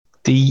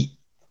The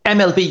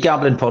MLB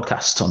Gambling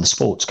Podcast on the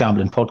Sports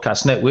Gambling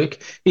Podcast Network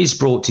is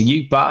brought to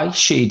you by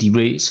Shady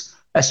Rays.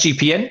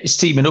 SGPN is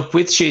teaming up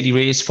with Shady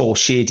Rays for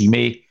Shady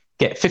May.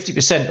 Get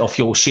 50% off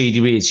your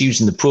Shady Rays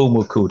using the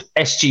promo code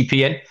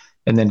SGPN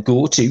and then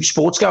go to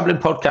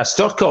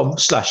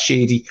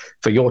sportsgamblingpodcast.com/shady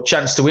for your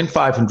chance to win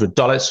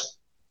 $500.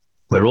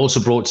 We're also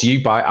brought to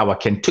you by our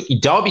Kentucky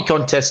Derby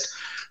contest.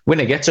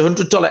 Winner gets a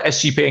 $100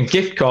 SGPN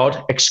gift card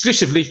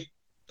exclusively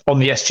on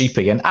the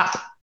SGPN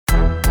app.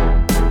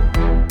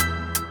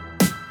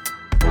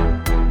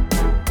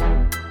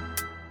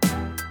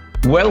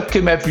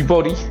 Welcome,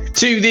 everybody,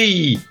 to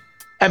the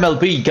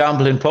MLB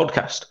Gambling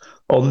Podcast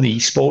on the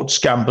Sports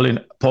Gambling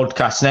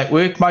Podcast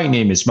Network. My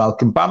name is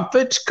Malcolm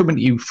Bamford, coming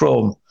to you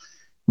from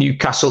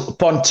Newcastle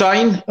upon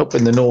Tyne, up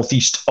in the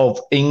northeast of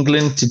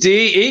England.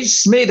 Today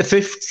is May the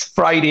 5th,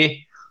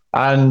 Friday,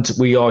 and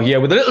we are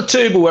here with a little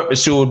turbo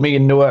episode. Me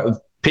and Noah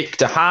have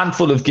picked a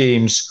handful of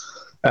games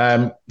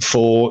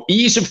for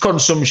ease of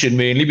consumption,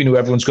 mainly. We know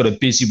everyone's got a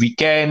busy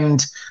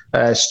weekend,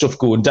 stuff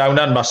going down,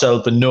 and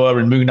myself and Noah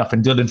and Moonaf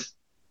and Dylan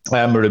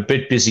are a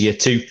bit busier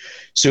too.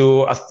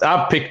 So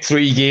I've picked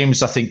 3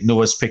 games. I think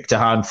Noah's picked a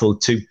handful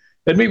too.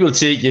 And we will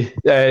take you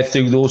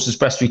through those as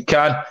best we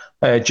can.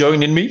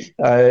 Joining me,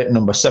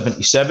 number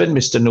 77,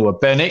 Mr. Noah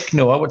Bennick.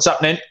 Noah, what's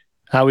happening?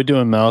 How we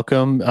doing,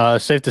 Malcolm?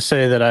 Safe to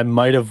say that I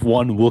might have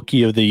won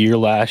Wookiee of the Year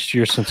last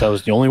year, since I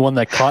was the only one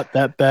that caught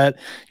that bet.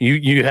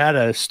 You had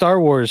a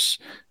Star Wars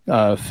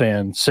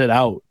fan sit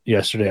out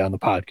yesterday on the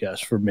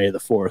podcast for May the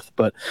 4th,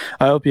 but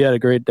I hope you had a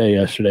great day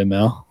yesterday,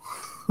 Mal.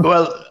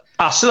 Well,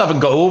 I still haven't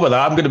got over that.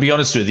 I'm going to be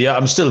honest with you.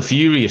 I'm still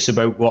furious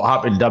about what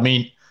happened. I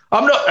mean,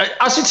 I'm not,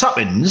 as it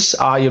happens,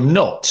 I am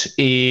not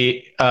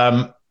a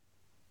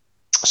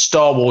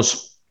Star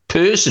Wars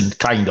person,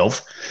 kind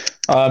of.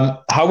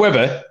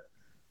 However,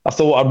 I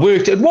thought I'd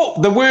worked. And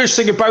what the worst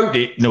thing about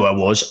it, Noah,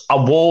 was I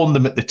warned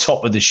them at the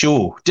top of the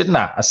show, didn't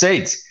I? I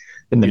said,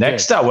 in the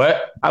next hour,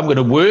 I'm going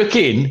to work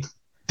in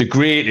the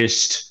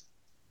greatest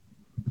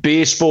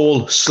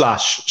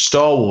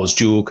baseball/Star Wars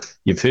joke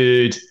you've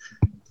heard.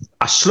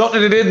 I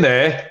slotted it in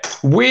there,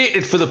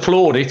 waited for the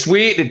plaudits,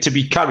 waited to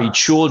be carried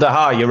shoulder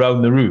high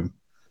around the room.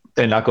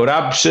 Then I got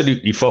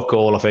absolutely fuck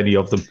all of any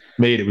of them.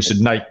 Mate, it was a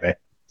nightmare.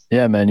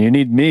 Yeah, man, you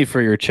need me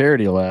for your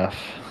charity laugh.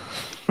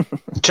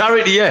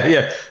 Charity,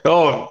 yeah.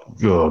 Oh,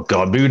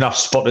 God, Moonaf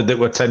spotted that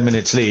we're 10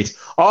 minutes late.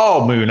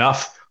 Oh,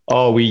 Moonaf,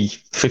 are we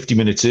 50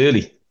 minutes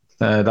early?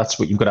 That's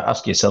what you've got to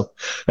ask yourself.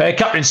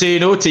 Captain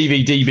Sano,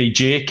 TV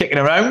DVJ, kicking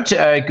around.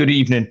 Good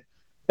evening,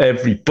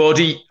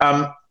 everybody.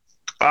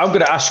 I'm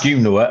going to ask you,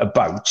 Noah,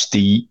 about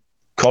the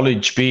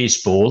college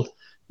baseball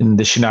and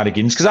the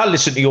shenanigans, because I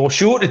listened to your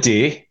show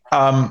today.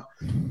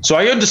 So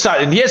I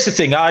understand. And here's the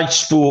thing. I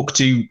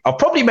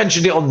probably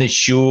mentioned it on this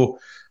show.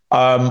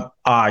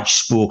 I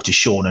spoke to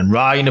Sean and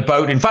Ryan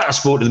about it. In fact, I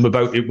spoke to them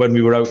about it when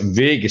we were out in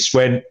Vegas,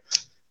 when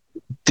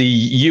the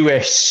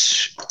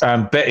US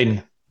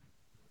betting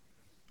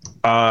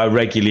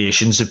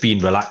regulations have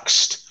been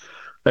relaxed.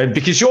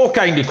 Because you're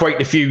kind of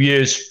quite a few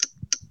years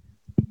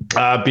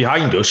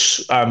behind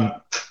us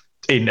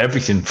in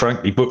everything,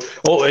 frankly, but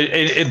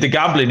in the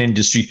gambling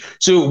industry.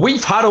 So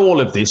we've had all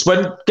of this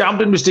when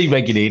gambling was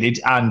deregulated,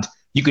 and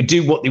you could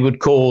do what they would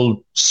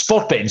call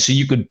spot betting. So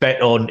you could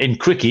bet on, in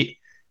cricket,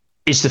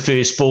 is the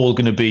first ball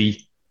going to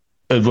be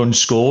a run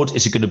scored?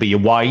 Is it going to be a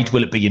wide?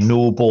 Will it be a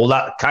no ball?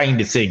 That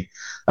kind of thing.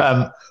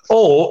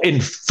 Or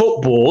in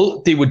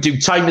football, they would do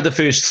time of the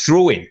first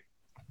throw-in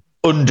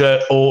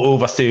under or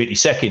over 30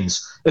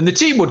 seconds. And the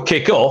team would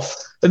kick off,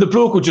 and the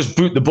bloke would just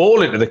boot the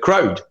ball into the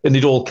crowd, and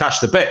they'd all cash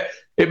the bet.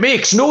 It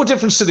makes no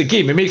difference to the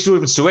game. It makes no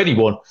difference to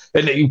anyone.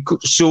 And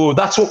so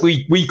that's what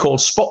we call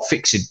spot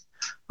fixing.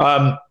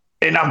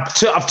 And I've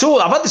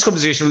had this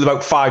conversation with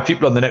about 5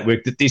 people on the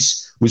network that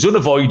this was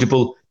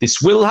unavoidable.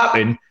 This will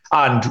happen.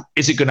 And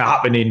is it going to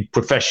happen in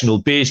professional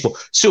baseball?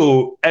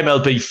 So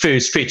MLB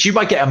first pitch, you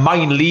might get a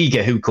minor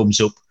leaguer who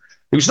comes up,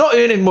 who's not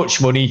earning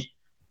much money.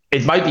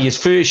 It might be his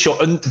first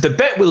shot. And the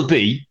bet will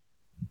be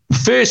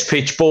first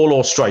pitch, ball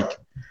or strike.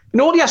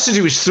 And all he has to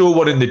do is throw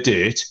one in the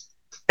dirt,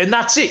 and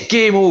that's it.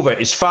 Game over.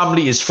 His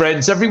family, his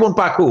friends, everyone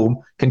back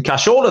home can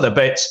cash all of their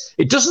bets.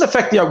 It doesn't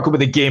affect the outcome of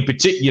the game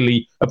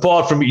particularly,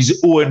 apart from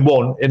he's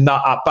 0-1 in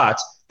that at bat.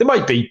 There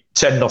might be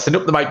 10-0 up.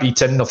 There might be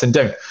 10-0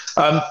 down.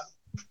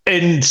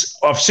 And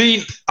I've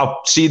seen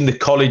the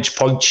college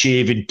point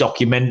shaving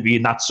documentary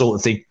and that sort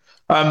of thing.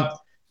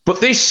 But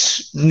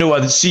this,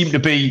 Noah, seemed to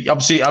be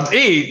obviously.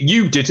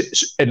 You did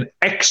an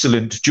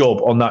excellent job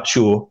on that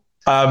show.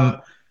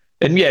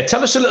 And yeah,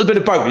 tell us a little bit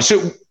about it.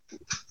 So,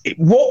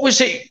 what was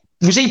it?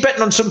 Was he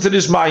betting on something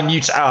as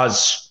minute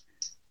as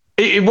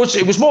it was?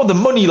 It was more the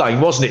money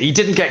line, wasn't it? He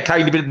didn't get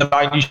kind of in the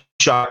minute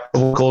of what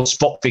we call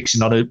spot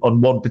fixing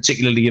on one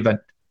particular event.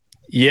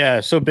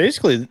 Yeah, so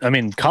basically, I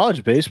mean,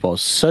 college baseball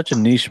is such a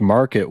niche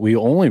market. We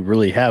only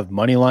really have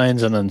money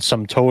lines and then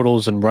some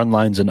totals and run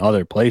lines in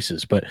other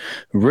places. But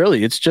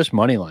really, it's just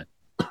money line.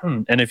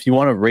 And if you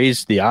want to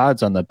raise the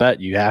odds on the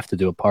bet, you have to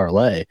do a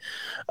parlay.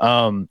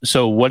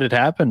 So what had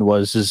happened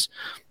was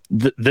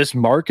this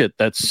market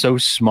that's so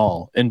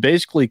small, and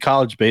basically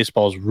college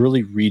baseball is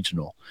really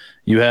regional.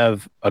 You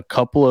have a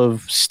couple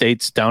of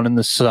states down in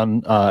the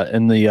Sun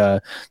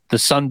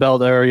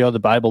Belt area, the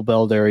Bible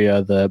Belt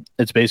area.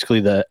 It's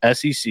basically the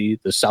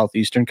SEC, the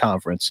Southeastern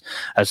Conference.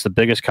 That's the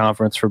biggest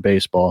conference for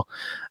baseball.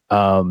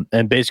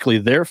 And basically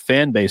their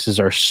fan bases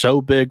are so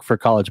big for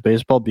college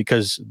baseball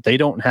because they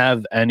don't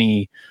have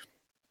any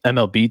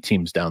MLB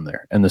teams down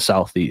there in the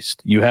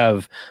Southeast. You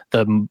have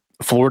the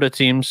Florida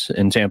teams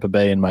in Tampa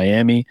Bay and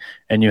Miami,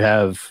 and you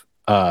have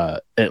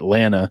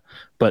Atlanta,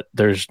 but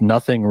there's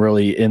nothing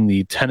really in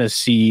the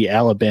Tennessee,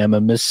 Alabama,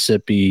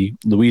 Mississippi,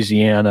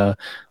 Louisiana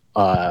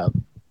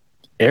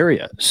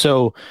area.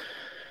 So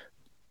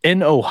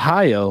in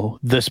Ohio,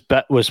 this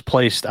bet was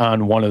placed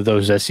on one of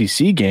those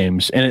SEC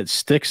games, and it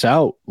sticks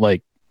out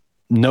like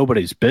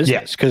nobody's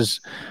business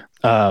because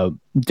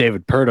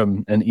David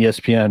Purdom, an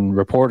ESPN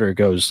reporter,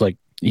 goes like,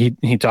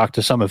 he talked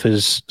to some of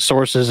his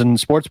sources, and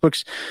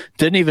sportsbooks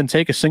didn't even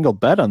take a single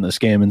bet on this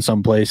game in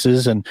some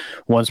places, and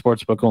one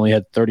sportsbook only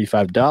had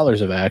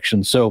 $35 of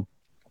action. So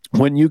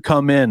when you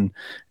come in,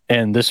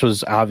 and this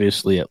was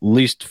obviously at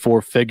least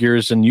four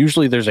figures, and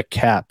usually there's a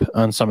cap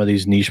on some of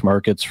these niche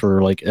markets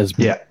for like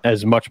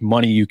as much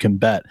money you can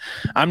bet.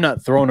 I'm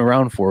not throwing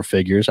around four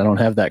figures. I don't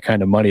have that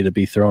kind of money to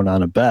be thrown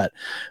on a bet.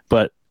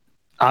 But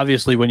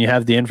obviously when you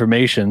have the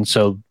information,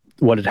 so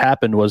what had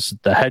happened was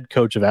the head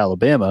coach of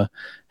Alabama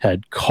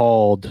had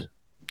called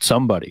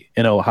somebody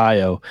in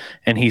Ohio,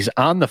 and he's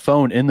on the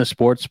phone in the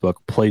sports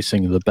book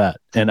placing the bet.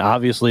 And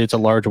obviously it's a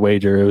large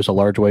wager. It was a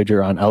large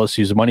wager on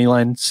LSU's money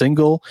line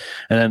single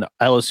and then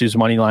LSU's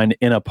money line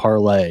in a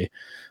parlay.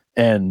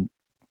 And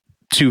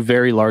two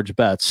very large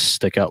bets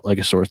stick out like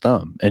a sore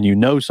thumb, and you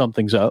know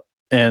something's up.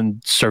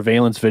 And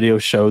surveillance video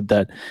showed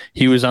that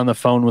he was on the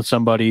phone with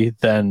somebody.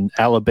 Then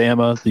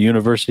Alabama, the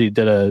university,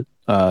 did a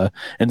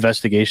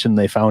investigation.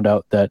 They found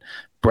out that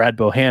Brad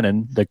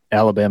Bohannon, the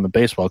Alabama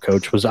baseball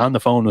coach, was on the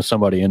phone with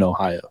somebody in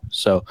Ohio.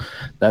 So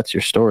that's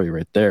your story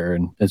right there.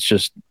 And it's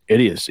just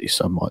idiocy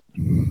somewhat.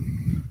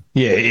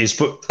 Yeah, it is.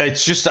 But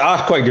it's just,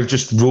 I kind of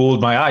just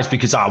rolled my eyes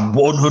because I'm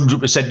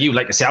 100% you.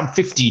 Like I say, I'm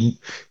 15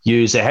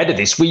 years ahead of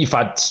this. We've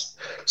had,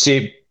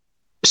 say,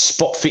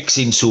 spot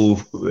fixing, so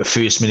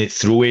first minute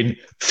throw in,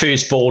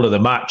 first ball of the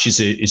match is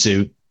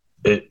a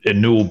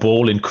no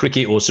ball in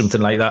cricket or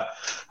something like that.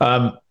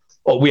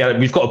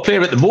 We've got a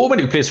player at the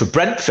moment who plays for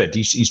Brentford.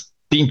 He's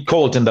been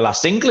called in the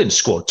last England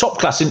squad, top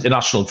class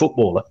international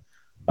footballer,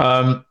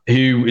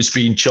 who is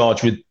being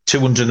charged with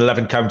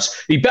 211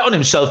 counts. He bet on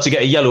himself to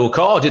get a yellow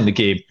card in the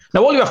game.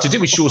 Now all you have to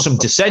do is show some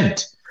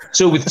dissent.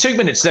 So with 2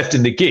 minutes left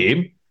in the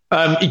game,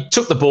 he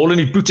took the ball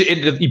and he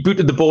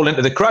booted the ball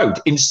into the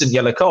crowd. Instant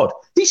yellow card.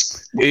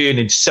 He's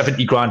earning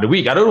 70 grand a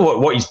week. I don't know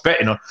what he's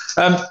betting on.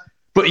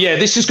 But yeah,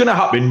 this is going to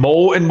happen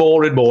more and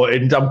more and more.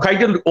 And I'm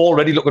kind of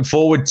already looking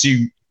forward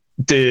to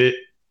the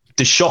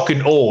shock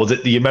and awe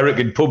that the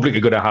American public are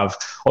going to have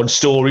on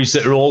stories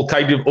that are all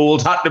kind of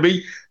old hat to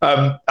me.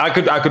 I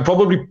could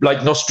probably,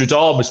 like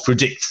Nostradamus,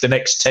 predict the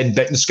next 10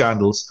 betting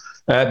scandals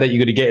that you're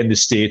going to get in the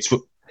States.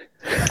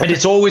 And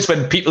it's always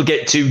when people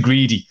get too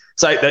greedy.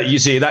 It's like that you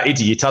say that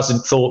idiot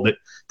hasn't thought that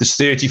there's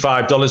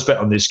 $35 bet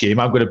on this game.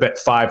 I'm going to bet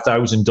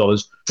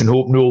 $5,000 and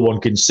hope no one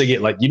can sing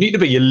it. Like, you need to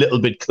be a little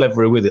bit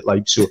cleverer with it.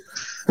 Like, so,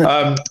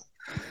 but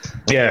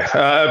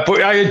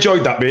I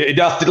enjoyed that, mate.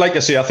 Like I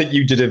say, I think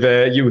you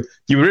did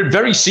you were in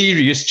very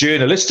serious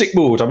journalistic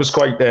mode. I was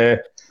quite very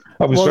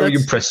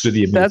impressed with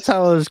you, mate. That's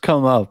how it's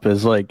come up.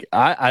 Is like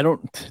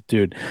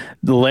dude.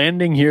 The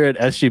landing here at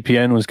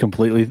SGPN was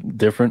completely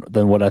different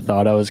than what I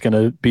thought I was going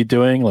to be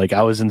doing. Like,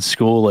 I was in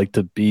school like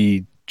to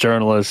be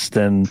journalist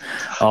and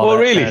all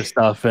that kind of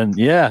stuff. And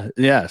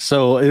yeah.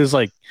 So it was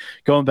like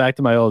going back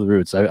to my old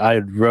roots. I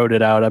wrote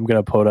it out. I'm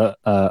going to put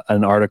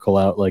an article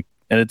out, like,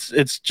 and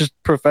it's just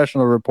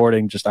professional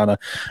reporting, just on an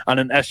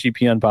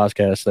SGPN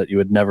podcast that you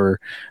would never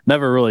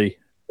really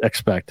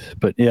expect.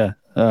 But yeah,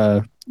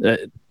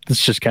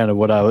 it's just kind of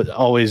what I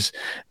always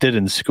did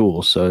in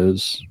school, so it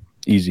was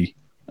easy,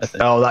 I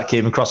think. Oh, that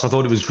came across. I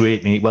thought it was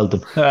great, mate. Well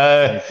done.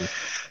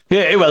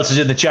 Yeah, who else is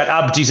in the chat?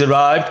 Abdi's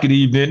arrived. Good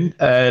evening,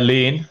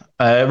 Lane.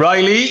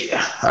 Riley,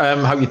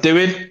 how you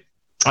doing?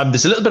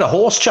 There's a little bit of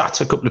horse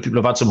chat. A couple of people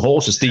have had some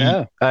horses.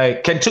 The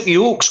Kentucky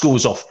Oaks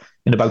goes off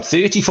in about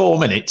 34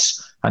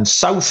 minutes, and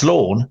South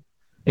Lawn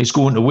is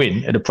going to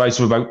win at a price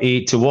of about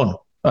 8-1.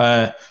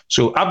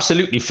 So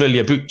absolutely fill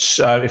your boots.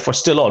 If we're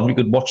still on, we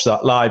could watch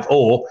that live,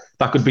 or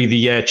that could be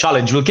the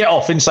challenge. We'll get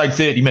off inside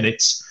 30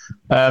 minutes,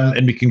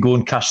 and we can go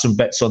and cash some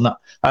bets on that.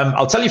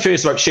 I'll tell you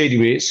first about Shady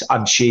Rays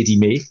and Shady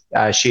May.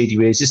 Shady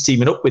Rays is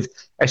teaming up with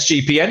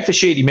SGPN for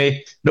Shady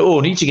May. Not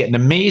only do you get an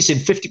amazing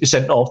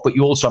 50% off, but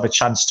you also have a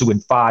chance to win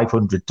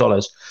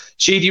 $500.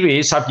 Shady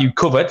Rays have you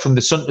covered from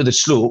the sun to the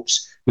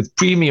slopes with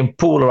premium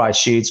polarized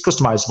shades,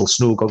 customizable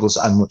snow goggles,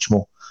 and much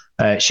more.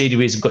 Shady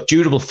Rays have got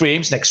durable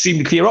frames and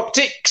extremely clear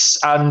optics,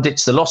 and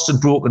it's the lost and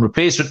broken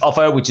replacement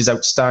offer, which is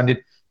outstanding.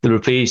 They'll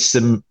replace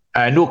them,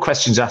 no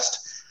questions asked.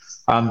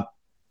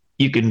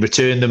 you can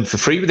return them for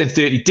free within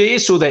 30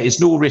 days, so there is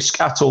no risk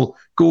at all.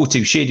 Go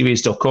to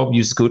shadyways.com,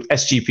 use the code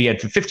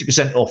SGPN for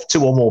 50% off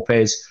 2 or more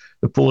pairs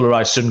of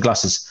polarized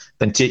sunglasses.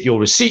 Then take your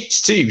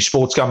receipts to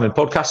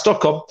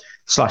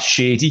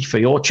sportsgamblingpodcast.com/shady for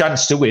your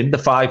chance to win the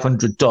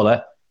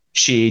 $500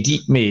 Shady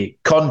May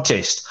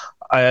contest.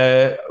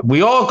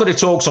 We are going to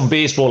talk some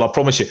baseball, I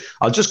promise you.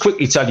 I'll just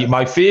quickly tell you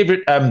my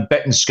favourite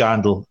betting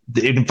scandal.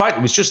 In fact,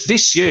 it was just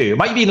this year. It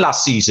might have been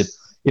last season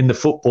in the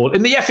football.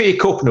 In the FA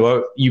Cup,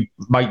 Noah, you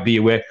might be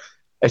aware,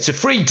 it's a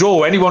free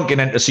draw. Anyone can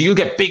enter. So you'll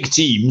get big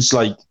teams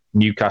like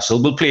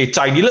Newcastle will play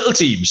tiny little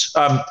teams.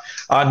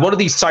 And one of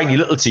these tiny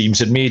little teams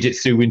had made it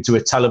through into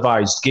a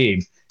televised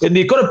game. And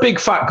they've got a big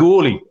fat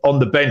goalie on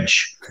the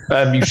bench.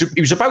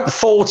 He was about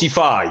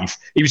 45.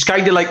 He was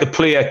kind of like the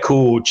player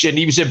coach, and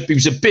he was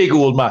a big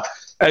old man.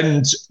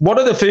 And one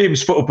of the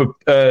firms put up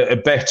a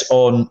bet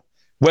on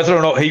whether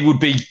or not he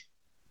would be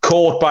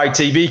caught by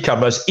TV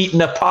cameras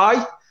eating a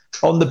pie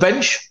on the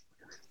bench.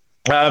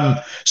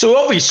 So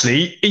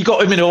obviously he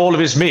got him and all of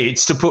his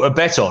mates to put a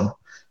bet on.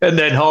 And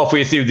then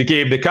halfway through the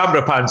game, the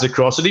camera pans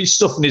across and he's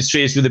stuffing his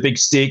face with a big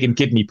steak and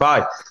kidney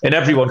pie. And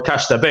everyone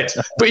cashed their bet.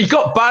 But he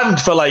got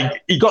banned for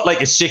he got like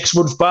a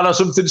 6-month ban or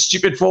something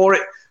stupid for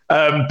it.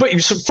 But he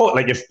was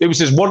like, if it was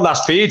his one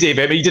last payday,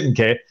 baby, he didn't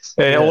care.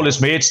 All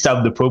his mates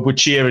down the pub were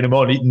cheering him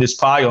on, eating this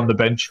pie on the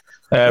bench,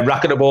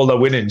 racking up all their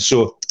winnings.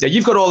 So yeah,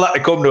 you've got all that to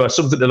come to us,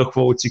 something to look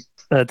forward to.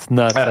 That's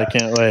nuts. I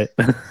can't wait.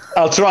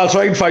 I'll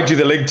try and find you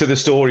the link to the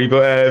story.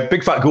 But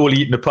big fat goalie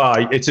eating a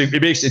pie. It's a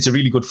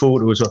really good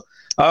photo as well.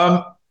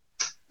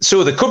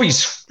 So the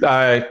Cubbies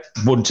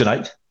won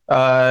tonight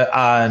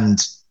and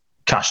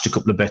cashed a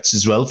couple of bets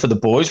as well for the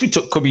boys. We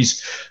took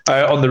Cubbies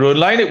on the run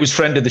line. It was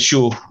friend of the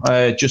show,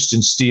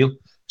 Justin Steele.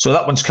 So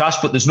that one's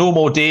cashed, but there's no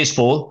more days,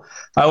 Paul.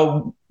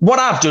 What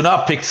I've done,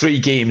 I've picked 3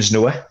 games,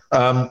 Noah.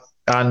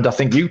 And I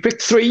think you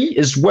picked 3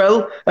 as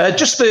well.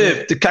 Just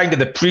the kind of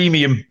the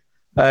premium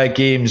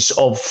games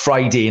of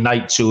Friday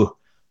night. So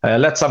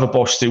let's have a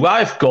bosh through.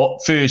 I've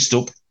got first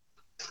up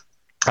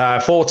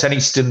 4:10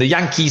 Eastern, the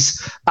Yankees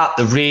at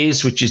the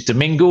Rays, which is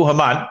Domingo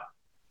Germán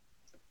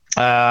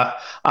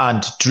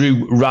and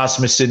Drew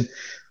Rasmussen.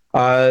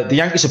 The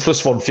Yankees are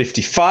plus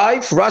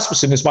 155.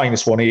 Rasmussen is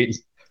minus 180.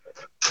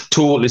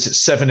 Total is at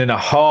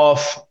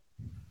 7.5.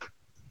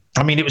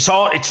 I mean, it was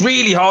hard. It's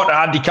really hard to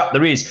handicap the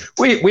Rays.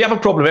 We have a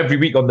problem every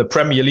week on the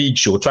Premier League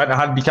show trying to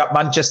handicap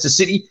Manchester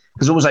City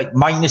because it was like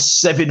minus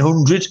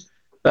 700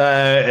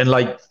 and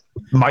like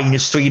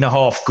minus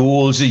 3.5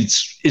 goals.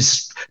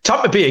 It's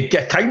Tampa Bay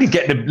kind of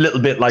getting a little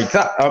bit like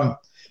that.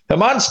 The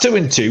man's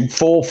 2-2,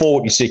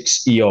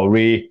 4.46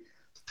 ERA,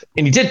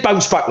 and he did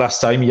bounce back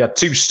last time. He had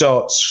 2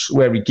 starts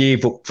where he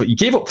gave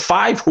up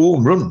 5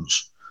 home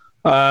runs.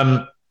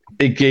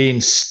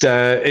 Against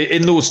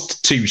in those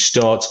 2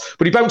 starts,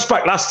 but he bounced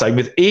back last time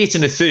with 8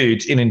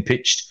 1/3 inning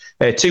pitched,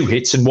 2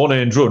 hits and 1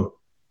 earned run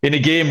in a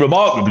game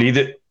remarkably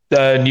that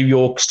New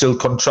York still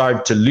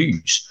contrived to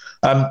lose.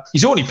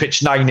 He's only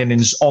pitched 9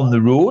 innings on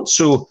the road,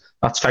 so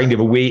that's kind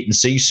of a wait and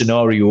see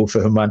scenario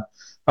for him, man.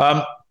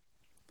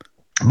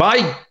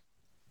 My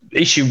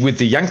issue with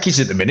the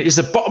Yankees at the minute is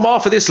the bottom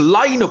half of this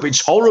lineup.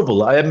 It's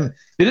horrible. They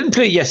didn't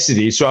play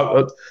yesterday,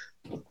 so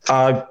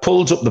I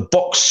pulled up the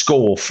box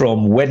score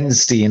from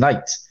Wednesday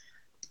night,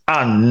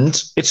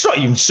 and it's not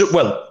even so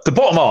well. The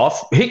bottom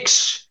half: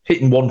 Hicks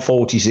hitting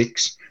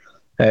 146,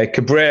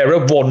 Cabrera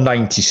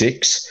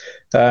 196,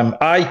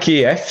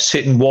 IKF's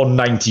hitting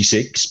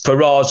 196,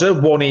 Peraza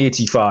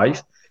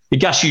 185,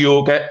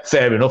 Higashioka,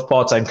 fair enough,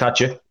 part-time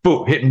catcher,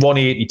 but hitting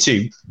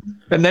 182,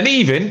 and then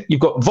even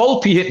you've got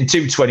Volpe hitting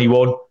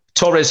 221,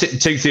 Torres hitting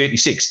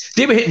 236.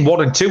 They were hitting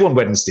 1 and 2 on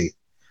Wednesday,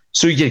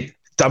 so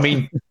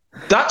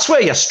that's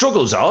where your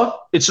struggles are.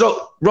 It's not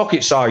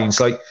rocket science.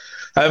 Like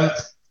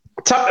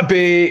Tampa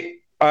Bay,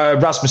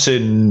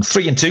 Rasmussen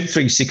 3-2,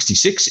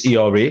 3.66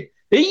 ERA.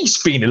 He's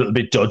been a little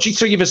bit dodgy.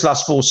 3 of his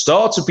last 4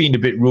 starts have been a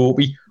bit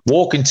ropey,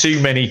 walking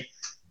too many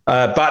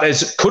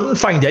batters. Couldn't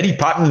find any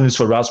patterns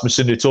for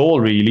Rasmussen at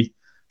all, really.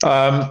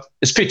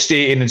 He's pitched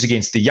 8 innings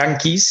against the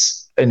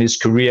Yankees in his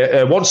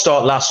career. 1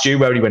 start last year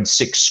where he went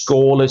 6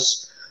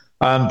 scoreless.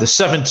 The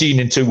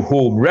 17-2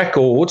 home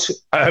record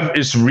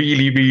is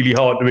really, really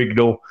hard to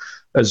ignore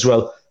as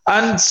well.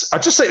 And I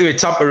just think the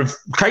Tampa have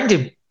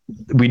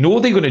we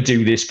know they're going to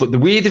do this, but the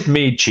way they've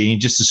made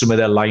changes to some of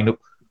their lineup,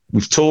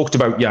 we've talked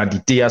about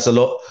Yandy Diaz a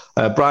lot,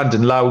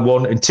 Brandon Lau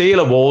won, and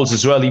Taylor Walls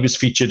as well. He was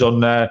featured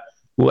on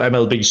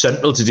MLB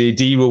Central today.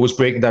 D-Row was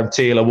breaking down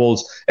Taylor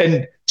Walls.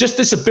 And just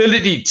this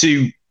ability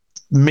to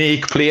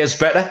make players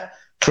better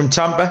from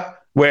Tampa,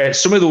 where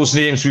some of those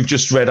names we've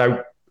just read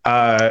out,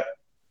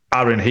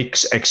 Aaron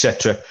Hicks,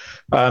 etc.,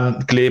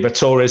 Gleyber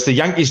Torres. The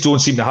Yankees don't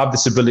seem to have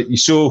this ability.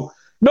 So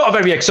not a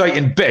very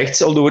exciting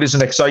bet, although it is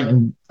an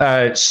exciting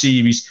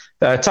series.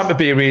 Tampa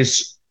Bay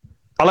Rays,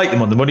 I like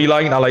them on the money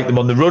line. I like them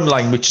on the run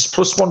line, which is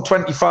plus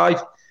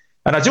 125.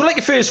 And I do like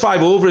the first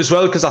 5 over as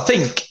well, because I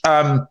think,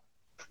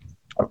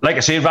 like I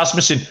say,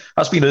 Rasmussen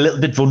has been a little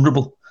bit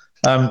vulnerable.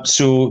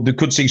 So they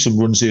could see some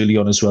runs early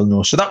on as well.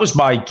 No, so that was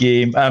my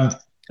game.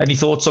 Any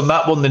thoughts on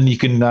that one? Then you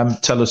can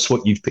tell us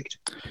what you've picked.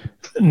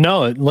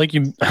 No,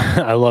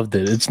 I loved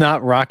it. It's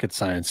not rocket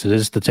science. It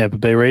is the Tampa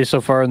Bay Rays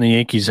so far, and the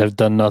Yankees have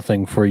done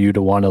nothing for you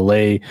to want to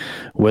lay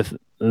with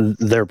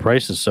their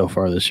prices so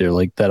far this year.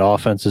 Like, that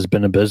offense has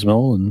been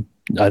abysmal, and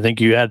I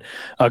think you had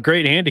a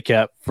great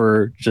handicap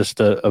for just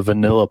a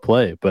vanilla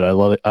play, but I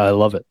love it. I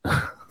love it.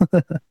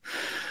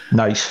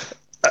 Nice.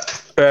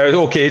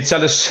 Okay,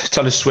 tell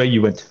us where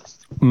you went.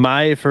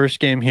 My first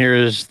game here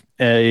is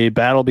a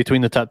battle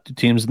between the top two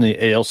teams in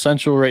the AL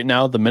Central right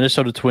now, the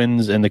Minnesota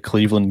Twins and the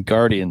Cleveland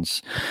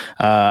Guardians.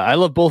 I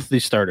love both of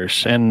these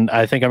starters, and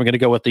I think I'm going to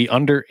go with the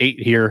under 8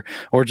 here,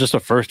 or just a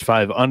first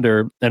 5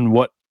 under. And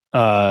what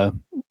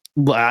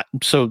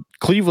so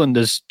Cleveland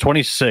is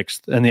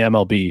 26th in the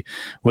MLB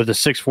with a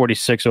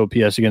 646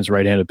 OPS against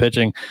right-handed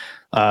pitching,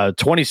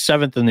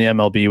 27th in the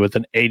MLB with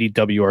an 80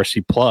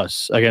 WRC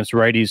plus against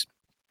righties.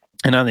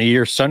 And on the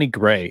year, Sonny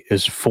Gray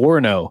is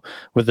 4-0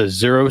 with a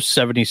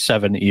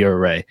 0.77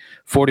 ERA,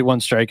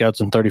 41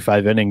 strikeouts in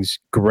 35 innings.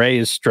 Gray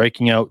is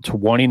striking out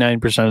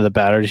 29% of the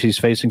batters he's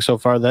facing so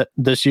far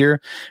this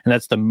year, and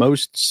that's the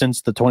most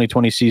since the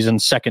 2020 season,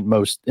 second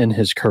most in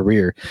his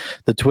career.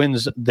 The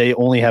Twins, they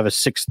only have a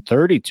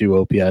 632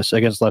 OPS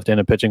against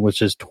left-handed pitching,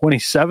 which is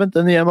 27th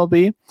in the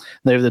MLB.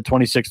 They have the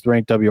 26th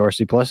ranked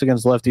WRC plus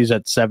against lefties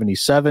at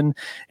 77,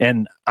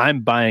 and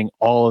I'm buying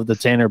all of the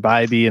Tanner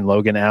Bybee and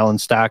Logan Allen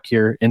stock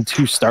here. In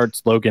 2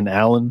 starts, Logan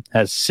Allen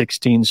has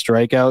 16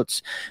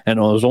 strikeouts and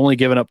was only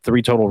given up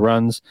 3 total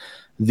runs.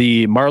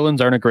 The Marlins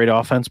aren't a great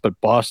offense, but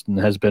Boston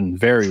has been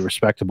very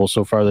respectable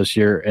so far this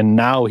year, and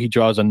now he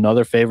draws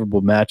another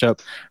favorable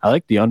matchup. I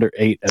like the under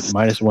 8 at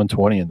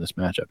 -120 in this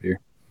matchup here.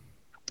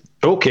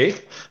 Okay,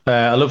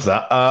 I love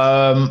that.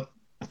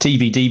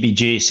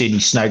 TBDBJ saying he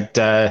snagged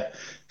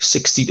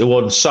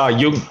 60-1 Cy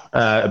Young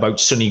about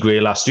Sonny Gray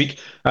last week.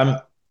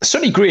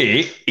 Sonny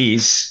Gray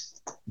is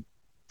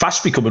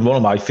fast becoming one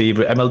of my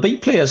favourite MLB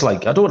players.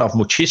 Like, I don't have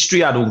much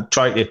history. I don't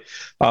try to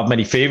have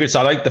many favourites.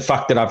 I like the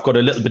fact that I've got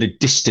a little bit of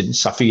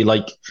distance. I feel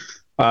like,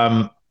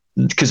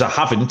 because I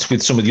haven't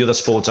with some of the other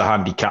sports I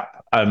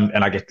handicap,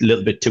 and I get a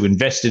little bit too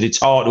invested. It's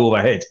hard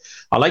overhead.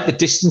 I like the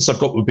distance I've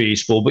got with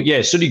baseball. But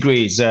yeah, Sonny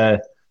Gray's,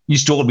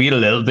 he's taught me a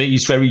little bit.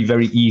 He's very,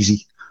 very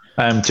easy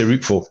to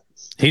root for.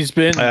 He's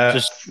been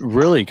just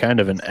really kind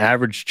of an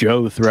average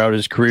Joe throughout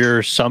his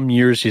career. Some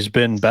years he's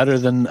been better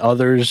than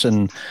others.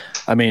 And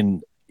I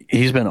mean,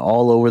 he's been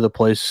all over the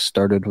place.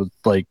 Started with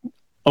like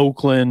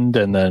Oakland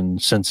and then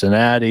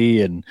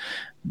Cincinnati and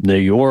New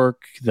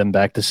York, then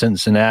back to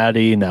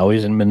Cincinnati. Now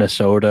he's in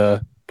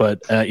Minnesota.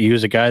 But he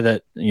was a guy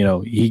that, you know,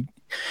 he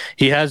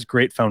has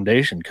great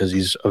foundation because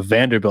he's a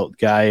Vanderbilt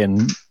guy,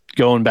 and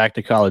going back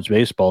to college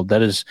baseball,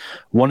 that is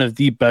one of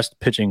the best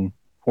pitching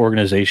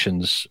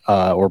organizations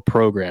or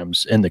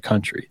programs in the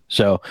country.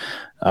 So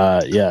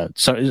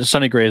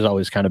Sonny Gray has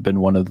always kind of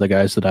been one of the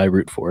guys that I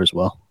root for as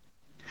well.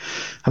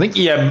 I think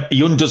he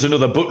undoes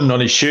another button on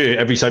his shirt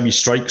every time he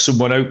strikes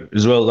someone out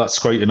as well. That's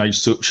quite a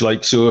nice touch.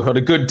 Like, so on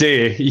a good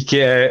day, he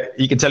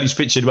can tell he's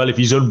pitching well if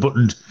he's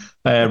unbuttoned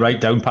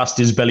right down past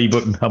his belly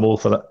button. I'm all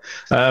for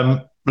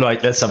that.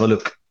 Right, let's have a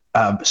look.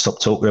 Stop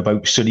talking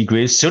about Sonny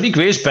Gray's. Sonny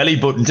Gray's belly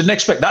button. Didn't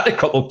expect that to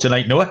come up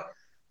tonight, Noah.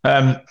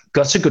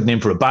 That's a good name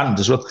for a band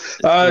as well.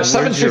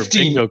 7:15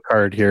 bingo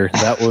card here.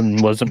 That one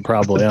wasn't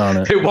probably on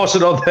it. It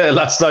wasn't on there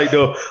last night,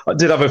 though. I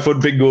did have a fun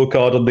bingo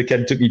card on the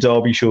Kentucky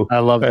Derby show. I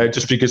love it.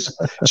 Just because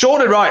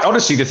Sean and Right,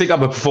 honestly, they think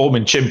I'm a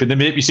performing chimp and they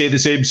make me say the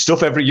same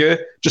stuff every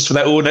year just for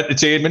their own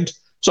entertainment.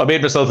 So I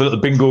made myself a little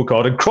bingo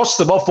card and crossed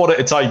them off one at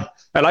a time.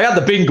 And I had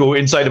the bingo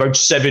inside about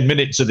 7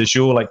 minutes of the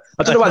show. Like,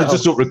 I don't know why they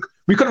just don't.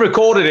 We could have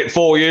recorded it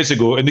 4 years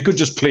ago and they could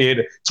just play it.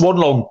 It's one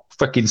long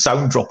fucking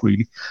sound drop,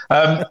 really.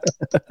 I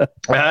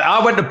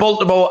went to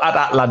Baltimore at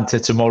Atlanta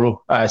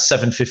tomorrow,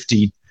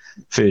 7:15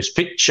 first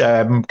pitch.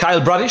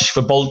 Kyle Bradish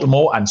for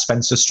Baltimore and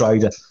Spencer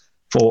Strider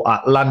for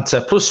Atlanta.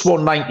 Plus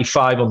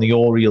 195 on the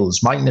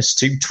Orioles, minus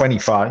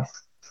 225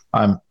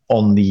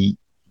 on the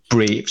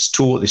Braves.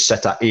 Total is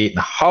set at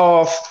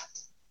 8.5.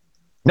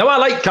 Now, I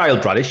like Kyle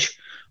Bradish.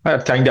 I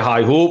had kind of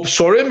high hopes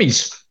for him.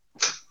 He's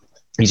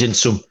in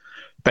some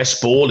best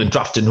ball and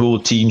drafting whole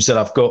teams that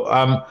I've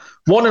got.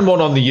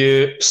 1-1 on the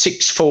year,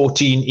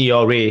 6.14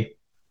 ERA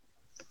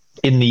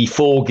in the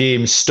 4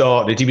 games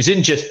started. He was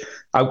injured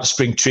out of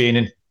spring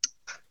training,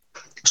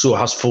 so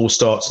has 4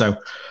 starts now.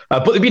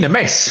 But they've been a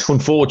mess,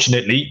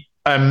 unfortunately,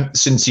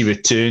 since he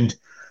returned.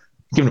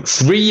 Given up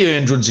 3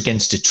 earned runs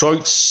against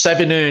Detroit,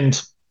 7 earned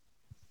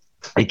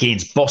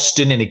against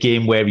Boston in a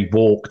game where he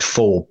walked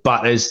 4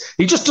 batters.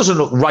 He just doesn't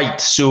look right,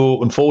 so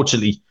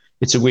unfortunately,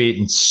 it's a wait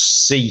and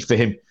see for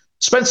him.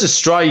 Spencer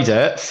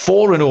Strider,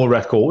 4-0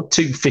 record,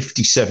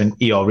 2.57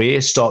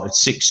 ERA, started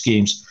 6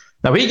 games.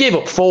 Now, he gave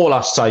up 4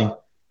 last time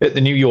at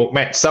the New York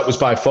Mets. That was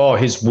by far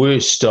his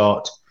worst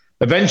start.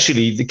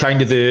 Eventually,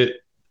 the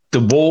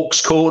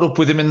walks caught up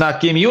with him in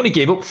that game. He only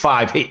gave up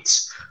 5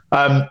 hits.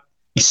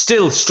 He's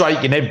still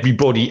striking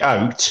everybody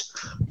out.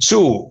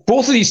 So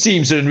both of these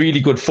teams are in really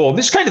good form.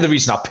 This is kind of the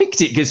reason I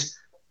picked it, because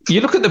you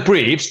look at the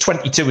Braves,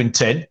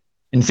 22-10,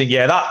 and think,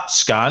 yeah, that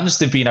scans.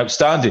 They've been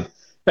outstanding.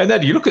 And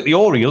then you look at the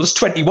Orioles,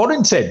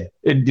 21-10,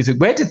 and you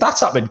think, where did that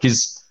happen?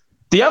 Because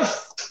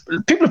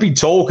people have been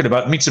talking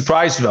about them, been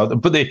surprised about them,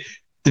 but they've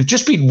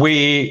just been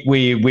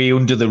way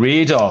under the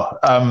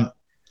radar.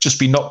 Just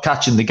been not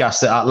catching the gas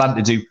that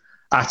Atlanta do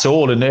at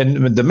all. And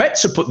the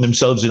Mets are putting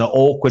themselves in an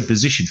awkward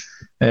position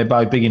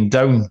by being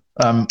down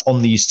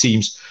on these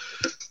teams.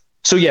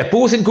 So, yeah,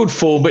 both in good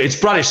form, but it's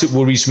Bradish that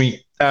worries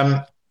me.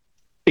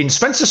 In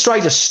Spencer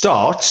Strider's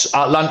starts,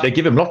 Atlanta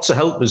give him lots of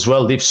help as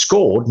well. They've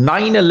scored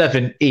 9,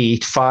 11,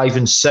 8, 5,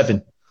 and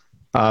 7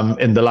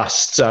 in the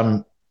last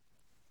 5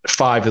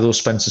 of those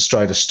Spencer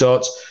Strider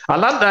starts.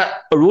 Atlanta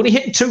are only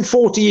hitting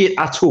 248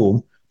 at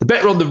home. They're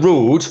better on the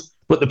road,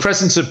 but the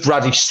presence of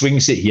Bradish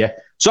swings it here.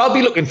 So I'll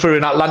be looking for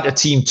an Atlanta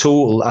team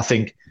total, I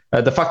think.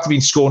 The fact they've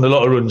been scoring a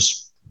lot of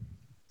runs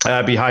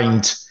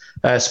behind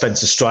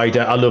Spencer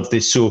Strider. I love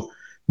this. So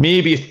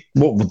maybe,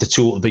 what would the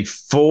total be?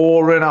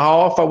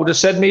 4.5, I would have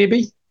said,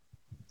 maybe.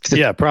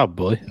 Yeah,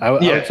 probably. I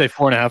would say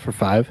 4.5 or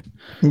 5.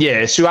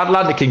 Yeah, so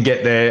Atlanta can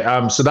get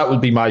there. So that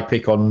would be my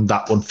pick on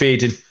that one.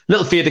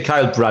 Little fade of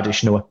Kyle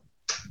Bradish, Noah.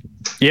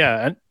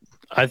 Yeah, and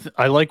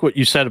I like what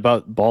you said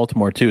about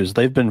Baltimore, too, is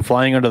they've been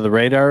flying under the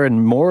radar,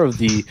 and more of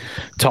the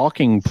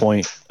talking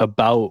point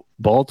about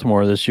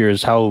Baltimore this year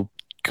is how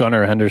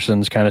Gunnar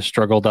Henderson's kind of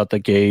struggled out the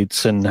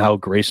gates and how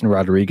Grayson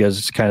Rodriguez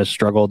has kind of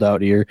struggled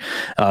out here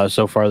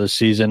so far this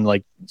season.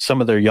 Like some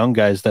of their young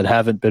guys that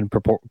haven't been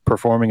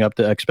performing up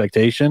to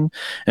expectation,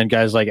 and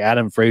guys like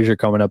Adam Frazier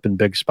coming up in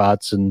big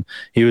spots. And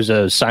he was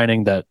a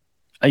signing that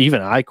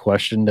even I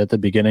questioned at the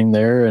beginning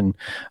there. And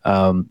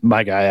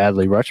my guy,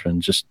 Adley Rutschman,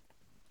 just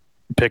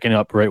picking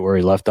up right where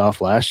he left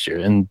off last year.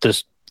 And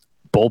this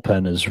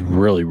bullpen is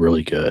really,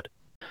 really good.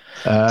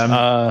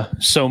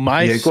 So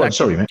my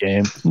second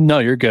game. No,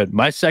 you're good.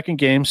 My second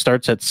game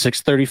starts at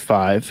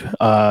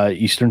 6:35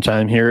 Eastern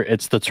time here.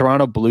 It's the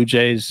Toronto Blue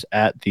Jays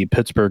at the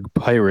Pittsburgh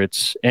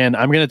Pirates, and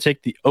I'm going to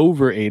take the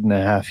over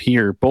 8.5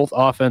 here. Both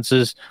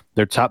offenses,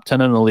 they're top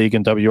 10 in the league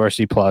in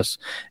WRC plus,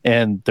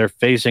 and they're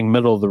facing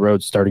middle of the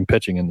road starting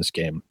pitching in this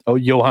game.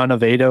 Johan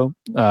Oviedo,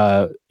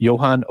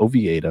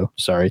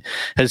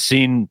 has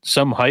seen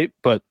some hype,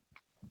 but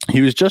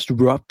he was just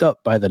roughed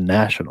up by the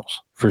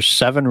Nationals for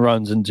 7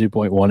 runs in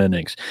 2.1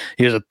 innings.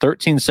 He has a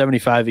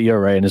 13.75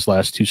 ERA in his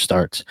last 2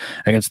 starts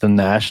against the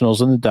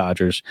Nationals and the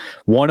Dodgers.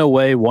 1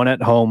 away, 1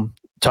 at home.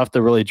 Tough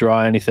to really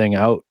draw anything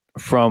out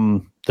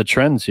from the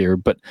trends here.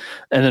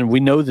 And then we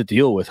know the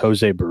deal with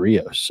Jose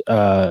Barrios.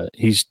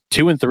 He's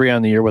 2-3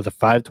 on the year with a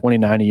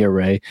 5.29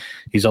 ERA.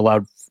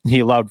 He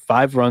allowed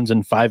 5 runs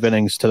in 5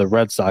 innings to the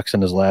Red Sox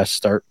in his last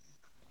start.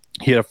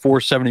 He had a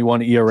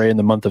 4.71 ERA in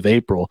the month of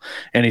April,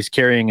 and he's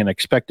carrying an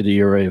expected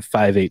ERA of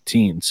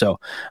 5.18. So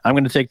I'm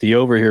going to take the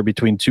over here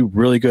between 2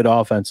 really good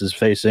offenses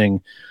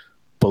facing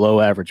below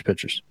average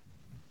pitchers.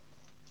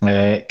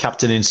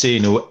 Captain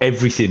Insano,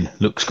 everything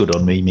looks good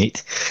on me,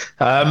 mate.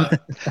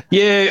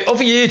 Yeah,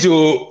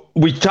 Oviedo,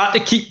 we had to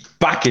keep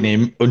backing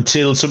him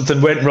until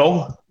something went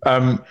wrong,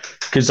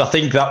 because I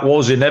think that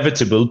was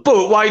inevitable.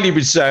 But while he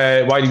was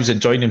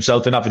enjoying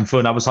himself and having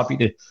fun, I was happy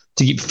to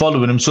keep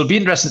following him. So it'll be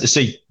interesting to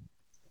see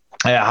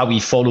how he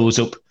follows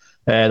up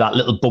that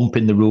little bump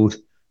in the road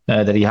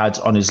that he had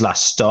on his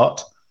last start.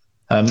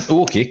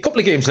 Okay, a couple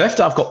of games left.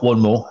 I've got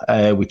one more,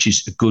 which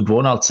is a good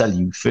one. I'll tell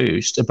you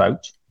first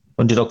about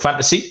Underdog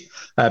Fantasy.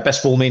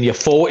 Best Ball Mania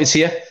 4 is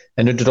here,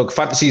 and Underdog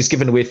Fantasy is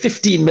giving away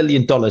 $15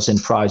 million in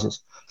prizes,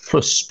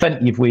 plus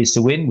plenty of ways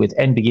to win with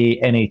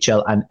NBA,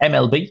 NHL, and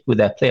MLB with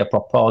their player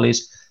prop parlays.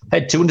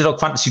 Head to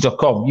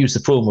underdogfantasy.com, use the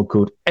promo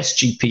code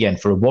SGPN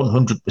for a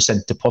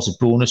 100% deposit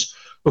bonus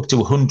up to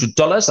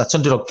 $100. That's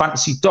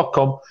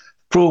underdogfantasy.com,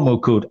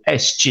 promo code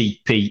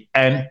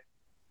SGPN.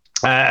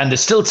 And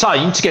there's still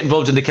time to get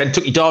involved in the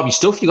Kentucky Derby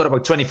stuff. You've got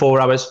about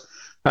 24 hours.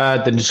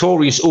 The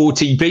notorious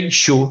OTB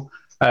show,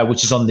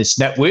 which is on this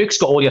network, it's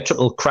got all your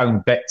Triple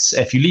Crown bets.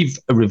 If you leave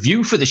a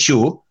review for the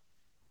show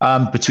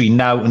between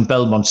now and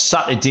Belmont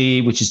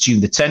Saturday, which is June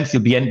the 10th,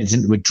 you'll be entered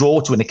into a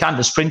draw to win a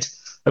canvas print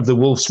of the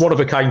Wolves'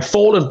 one-of-a-kind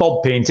Fallen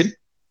Bob painting,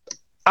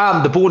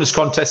 and the bonus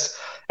contest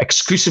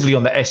exclusively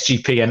on the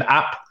SGPN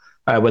app,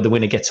 where the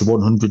winner gets a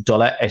 $100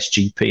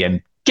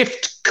 SGPN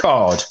gift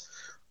card.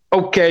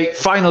 Okay,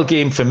 final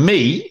game for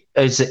me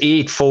is the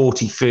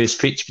 8:40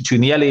 first pitch between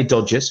the LA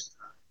Dodgers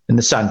and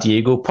the San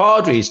Diego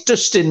Padres.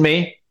 Dustin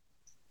May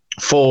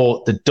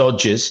for the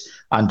Dodgers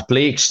and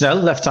Blake Snell,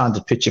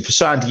 left-handed pitcher for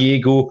San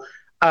Diego,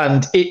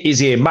 and it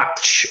is a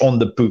match on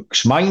the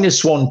books,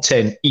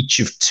 -110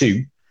 each of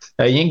 2.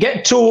 You can get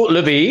a total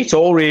of 8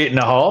 or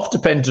 8.5,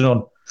 depending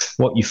on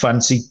what you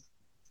fancy.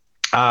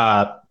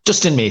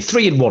 Dustin May,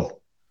 3-1,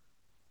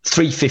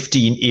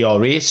 3.15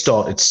 ERA,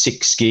 started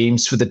 6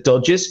 games for the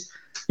Dodgers.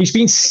 He's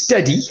been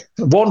steady.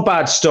 1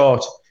 bad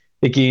start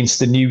against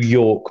the New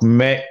York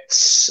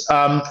Mets.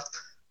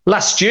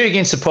 Last year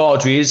against the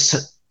Padres,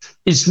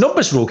 his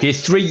numbers were okay,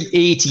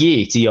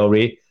 3.88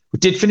 ERA,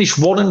 but did finish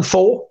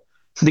 1-4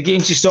 in the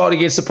games he started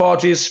against the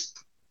Padres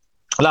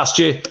last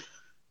year.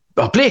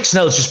 Blake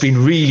Snell's just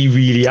been really,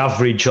 really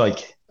average,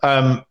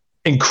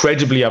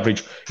 incredibly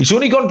average. He's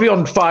only gone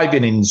beyond 5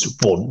 innings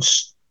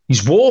once.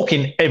 He's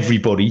walking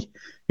everybody.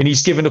 and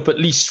he's given up at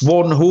least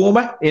one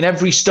homer in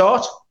every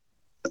start.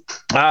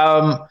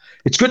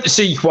 It's good to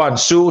see Juan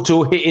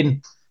Soto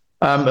hitting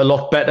a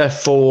lot better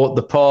for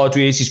the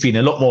Padres. He's been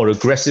a lot more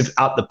aggressive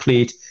at the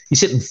plate. He's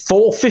hitting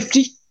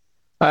 .450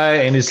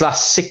 in his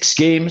last 6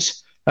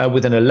 games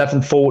with an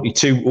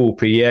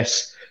 11.42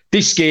 OPS.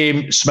 This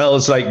game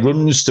smells like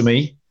runs to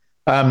me.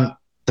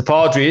 The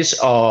Padres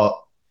are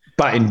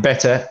batting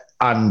better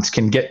and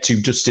can get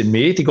to Dustin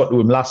May. They got to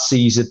him last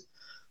season.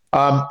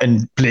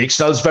 And Blake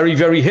Snell's very,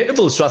 very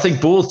hittable. So I think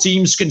both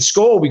teams can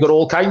score. We got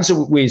all kinds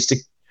of ways to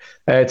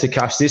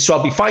cash this. So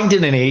I'll be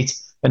finding an 8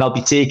 and I'll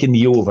be taking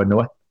the over,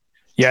 Noah.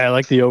 Yeah, I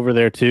like the over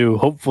there too.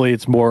 Hopefully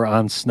it's more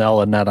on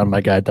Snell and not on my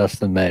guy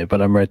Dustin May,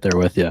 but I'm right there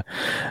with you.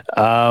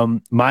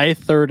 My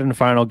third and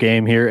final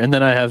game here, and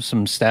then I have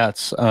some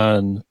stats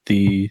on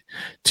the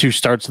 2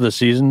 starts of the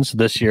seasons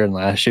this year and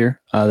last year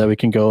that we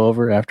can go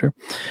over after.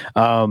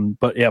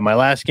 But yeah, my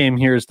last game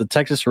here is the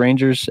Texas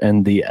Rangers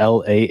and the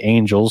LA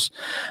Angels.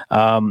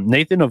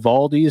 Nathan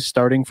Eovaldi is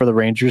starting for the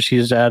Rangers.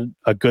 He's had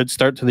a good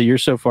start to the year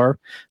so far,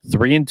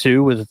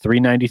 3-2 with a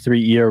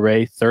 3.93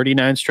 ERA,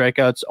 39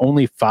 strikeouts,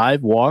 only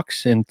 5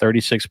 walks in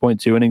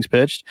 36.2 innings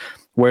pitched.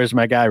 Whereas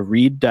my guy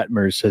Reed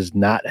Detmers has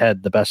not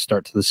had the best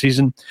start to the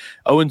season,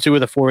 0-2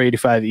 with a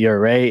 4.85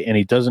 ERA, and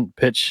he doesn't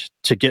pitch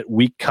to get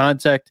weak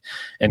contact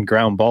and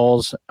ground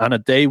balls. On a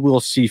day we'll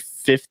see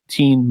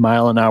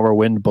 15-mile-an-hour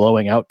wind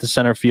blowing out to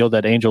center field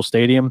at Angel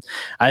Stadium,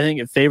 I think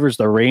it favors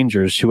the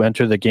Rangers, who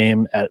enter the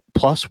game at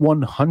plus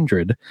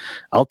 100.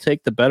 I'll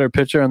take the better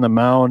pitcher on the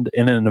mound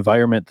in an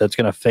environment that's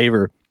going to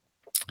favor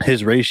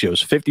his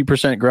ratios: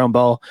 50% ground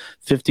ball,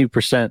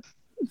 50%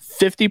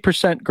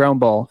 ground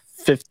ball,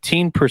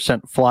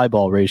 15% fly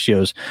ball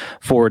ratios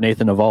for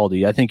Nathan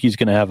Eovaldi. I think he's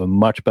going to have a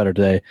much better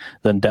day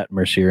than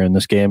Detmers here in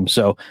this game.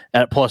 So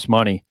at plus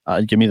money,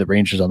 give me the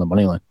Rangers on the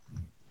money line.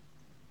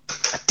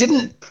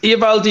 Didn't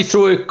Eovaldi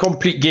throw a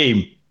complete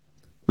game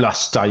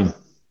last time?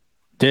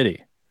 Did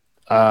he?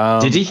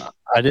 Did he?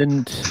 I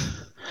didn't.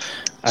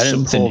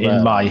 Something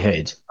in my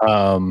head.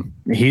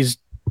 He's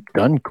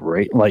done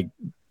great, like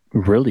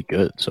really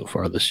good so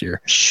far this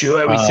year.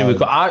 Sure, everything we've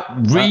got.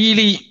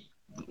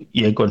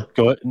 Yeah, go on.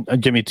 Go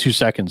ahead. Give me 2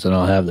 seconds and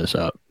I'll have this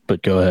up.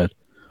 But go ahead.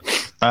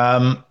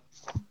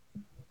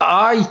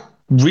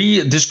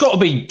 There's got to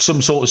be some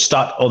sort of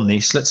stat on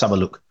this. Let's have a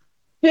look.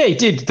 Yeah, he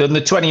did. On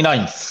the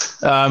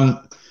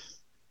 29th.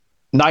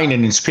 9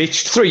 innings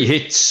pitched, 3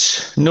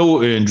 hits,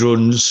 no earned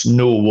runs,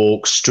 no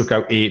walks, struck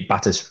out 8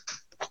 batters.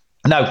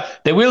 Now,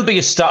 there will be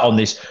a stat on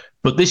this,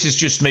 but this is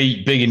just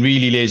me being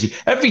really lazy.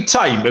 Every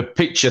time a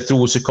pitcher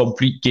throws a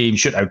complete game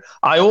shutout,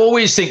 I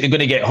always think they're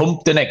going to get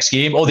humped the next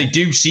game, or they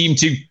do seem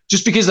to,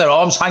 just because their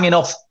arm's hanging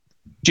off.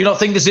 Do you not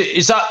think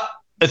is that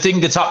a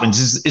thing that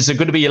happens? Is there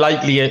going to be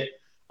likely a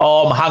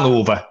arm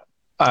hangover,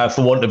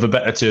 for want of a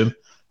better term,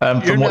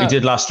 from what he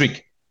did last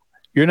week?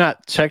 You're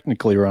not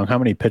technically wrong. How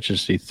many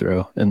pitches did he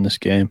throw in this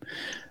game?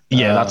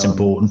 Yeah, that's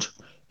important.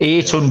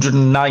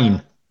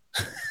 809.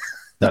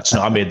 That's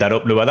not, I made that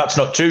up, Noah. That's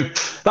not true.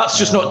 That's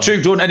just not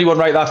true. Don't anyone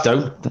write that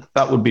down.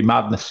 That would be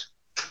madness.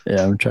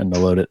 Yeah, I'm trying to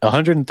load it.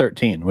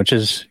 113, which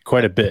is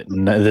quite a bit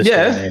in this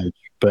day and age.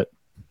 But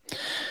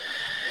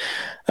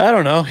I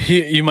don't know.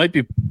 You might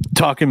be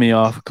talking me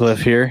off a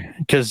cliff here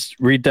because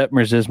Reed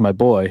Detmers is my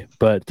boy.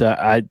 But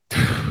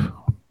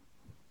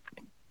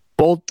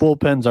both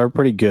bullpens are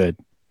pretty good.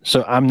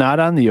 So I'm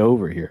not on the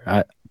over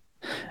here.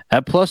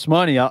 At plus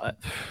money,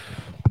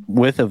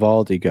 with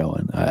Eovaldi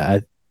going,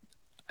 I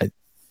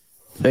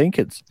think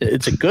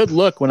it's a good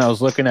look when I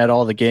was looking at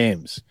all the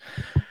games.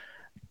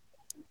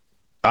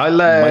 I'm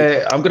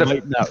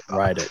gonna not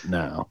ride it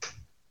now.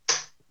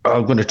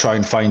 I'm gonna try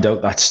and find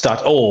out that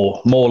stat,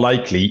 or more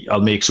likely, I'll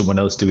make someone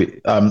else do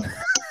it.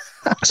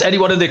 So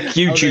anyone in the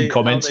YouTube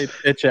comments, they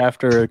pitch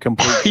after a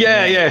complete.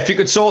 yeah. If you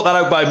could sort that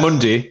out by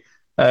Monday,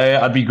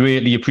 I'd be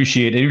greatly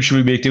appreciated. Who should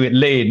we make do it?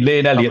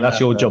 Lane Elliott. That's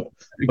your job,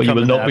 but you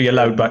will not be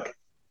allowed back.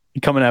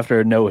 Coming after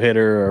a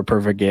no-hitter or a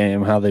perfect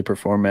game, how they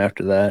perform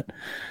after that.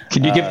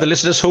 Can you give the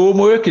listeners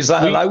homework? Is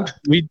that allowed?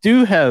 We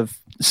do have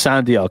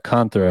Sandy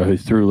Alcantara, who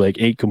threw like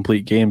 8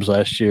 complete games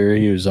last year.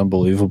 He was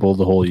unbelievable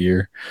the whole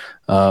year,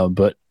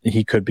 but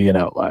he could be an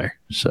outlier.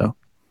 So,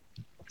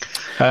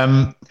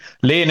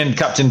 Lane and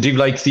Captain do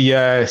like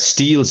the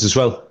steals as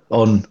well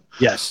on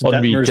Reed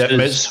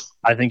Detmers.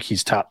 I think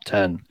he's top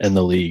 10 in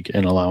the league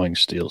in allowing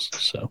steals.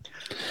 So,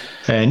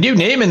 new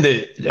name in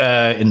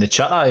the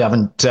chat. I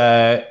haven't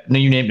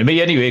new name to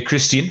me anyway.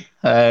 Christian,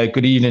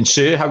 good evening,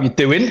 sir. How you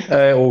doing?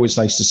 Always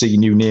nice to see your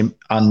new name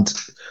and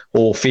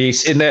or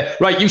face in there.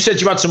 Right, you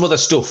said you had some other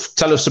stuff.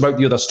 Tell us about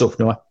the other stuff,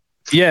 Noah.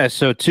 Yeah,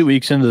 so 2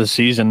 weeks into the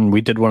season,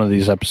 we did one of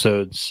these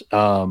episodes.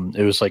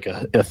 It was like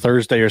a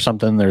Thursday or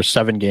something. There's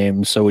 7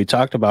 games, so we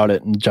talked about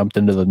it and jumped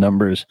into the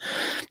numbers.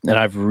 And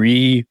I've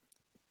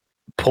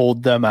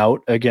pulled them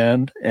out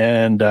again,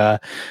 and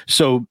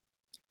so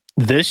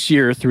this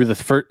year through the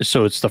first,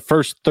 so it's the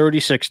first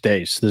 36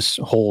 days, this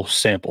whole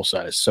sample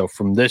size. So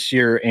from this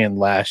year and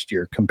last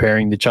year,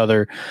 comparing each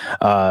other,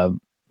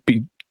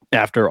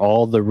 after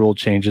all the rule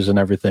changes and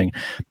everything.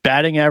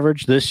 Batting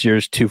average this year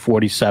is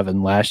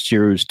 247. Last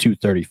year was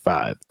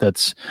 235.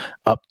 That's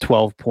up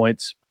 12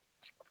 points.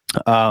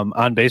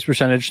 On base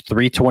percentage,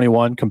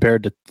 321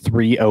 compared to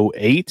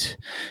 308.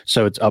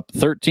 So it's up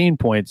 13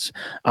 points.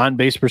 On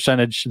base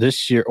percentage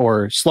this year,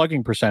 or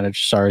slugging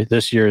percentage, sorry,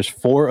 this year is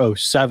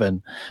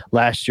 407.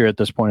 Last year at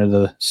this point of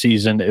the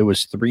season, it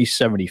was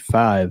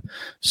 375.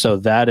 So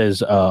that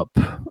is up,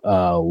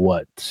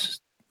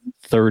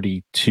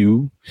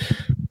 32.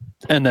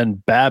 And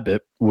then BABIP,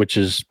 which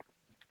is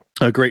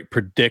a great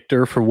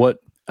predictor for what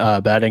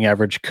batting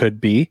average could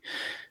be,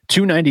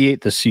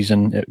 298 this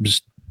season. It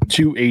was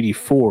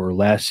 284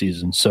 last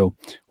season. So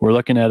we're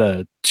looking at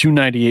a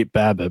 298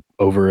 BABIP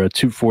over a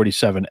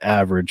 247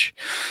 average.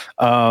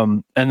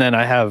 And then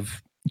I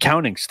have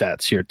counting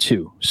stats here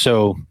too.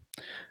 So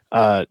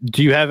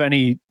do you have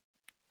any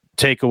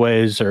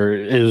takeaways, or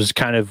is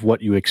kind of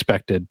what you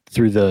expected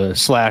through the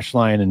slash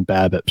line and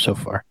BABIP so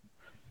far?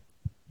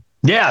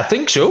 Yeah, I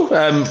think so.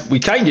 We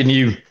kind of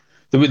knew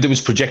there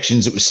was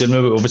projections that were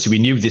similar. Obviously, we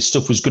knew this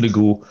stuff was going to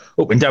go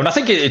up and down. I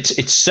think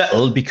it's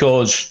settled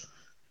because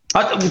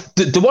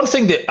the one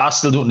thing that I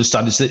still don't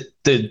understand is that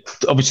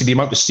obviously the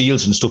amount of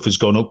steals and stuff has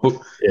gone up, but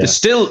there's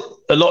still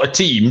a lot of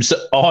teams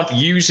that aren't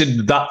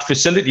using that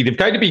facility. They've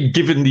kind of been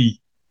given the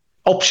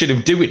option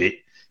of doing it,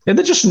 and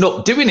they're just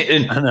not doing it.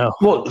 And I know.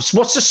 What's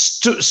the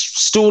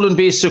stolen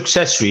base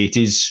success rate?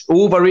 Is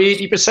over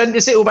 80%?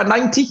 Is it over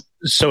 90?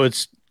 So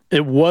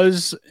it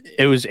was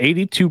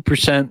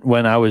 82%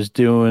 when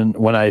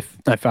I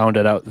found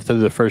it out through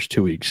the first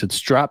 2 weeks. It's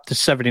dropped to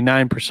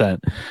 79%,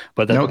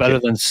 but that's better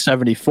than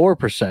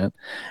 74%.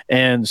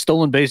 And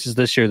stolen bases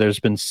this year, there's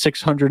been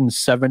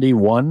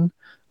 671.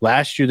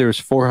 Last year there was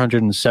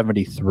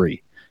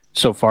 473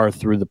 so far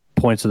through the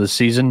points of the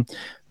season.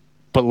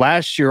 But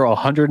last year,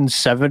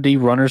 170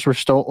 runners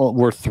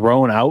were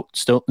thrown out,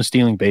 still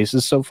stealing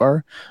bases so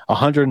far.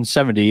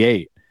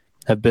 178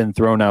 have been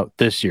thrown out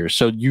this year.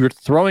 So you're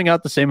throwing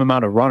out the same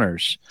amount of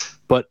runners,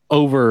 but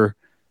the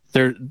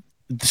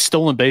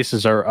stolen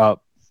bases are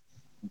up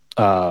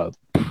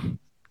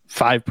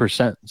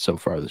 5% so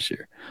far this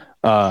year.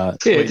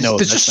 There's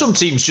just some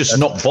teams just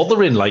not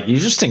bothering. Like, you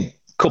just think,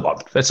 come on,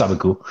 let's have a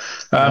go.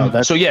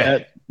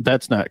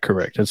 That's not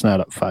correct. It's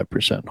not up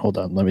 5%. Hold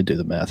on. Let me do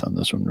the math on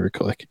this one real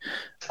quick.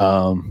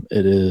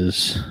 It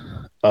is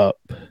up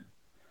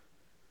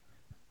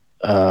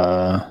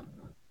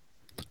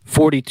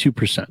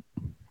 42%.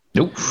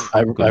 Nope.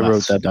 I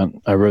wrote that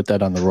down. I wrote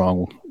that on the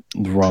wrong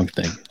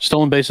thing.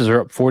 Stolen bases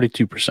are up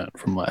 42%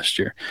 from last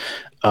year.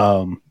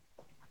 And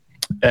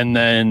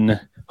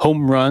then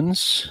home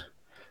runs,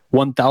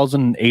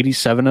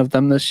 1,087 of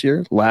them this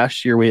year.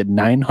 Last year we had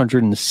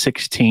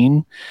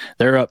 916.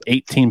 They're up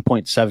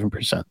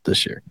 18.7%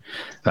 this year.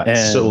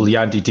 That's all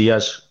Yandy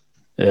Diaz.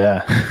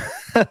 Yeah.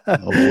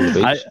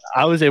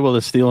 I was able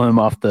to steal him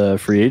off the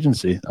free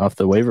agency, off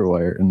the waiver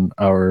wire in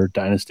our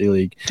dynasty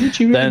league. Did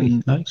you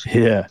really? Nice.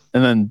 Yeah.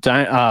 And then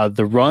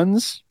the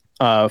runs,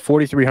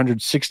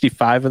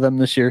 4,365 of them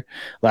this year.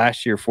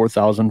 Last year,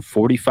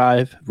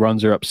 4,045.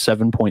 Runs are up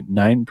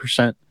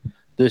 7.9%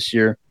 this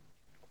year.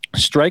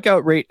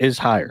 Strikeout rate is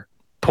higher,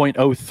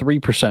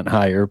 0.03%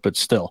 higher, but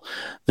still.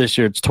 This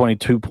year it's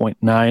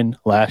 22.9.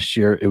 Last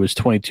year it was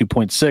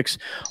 22.6.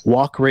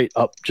 Walk rate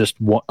up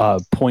just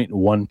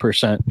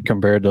 0.1%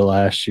 compared to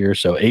last year.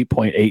 So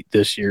 8.8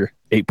 this year,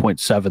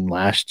 8.7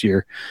 last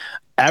year.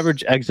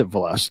 Average exit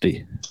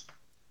velocity,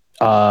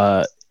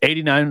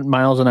 89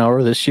 miles an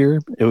hour this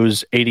year. It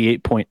was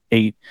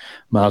 88.8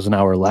 miles an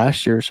hour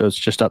last year. So it's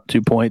just up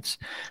 2 points.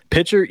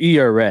 Pitcher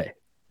ERA.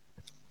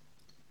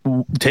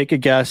 Take a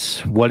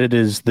guess what it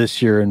is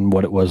this year and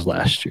what it was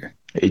last year.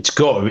 It's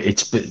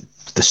the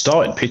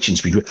starting pitching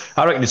speed.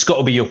 I reckon it's got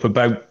to be up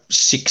about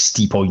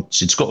 60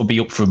 points. It's got to be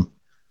up from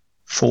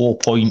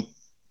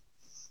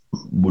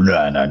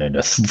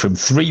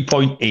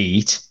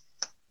 3.8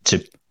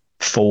 to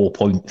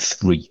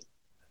 4.3.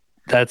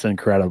 That's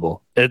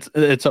incredible.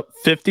 It's up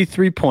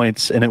 53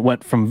 points, and it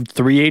went from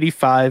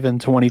 385 in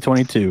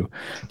 2022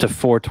 to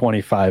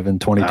 425 in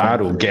 2023. I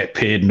don't get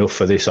paid enough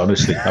for this,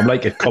 honestly. I'm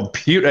like a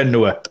computer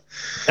nerd.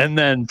 And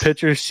then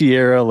pitcher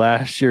Sierra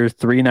last year,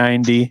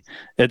 390.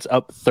 It's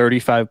up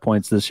 35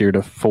 points this year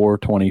to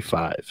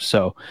 425.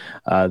 So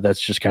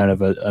that's just kind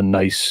of a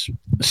nice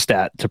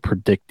stat to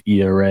predict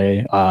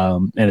ERA.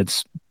 And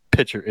it's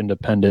pitcher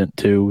independent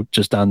too,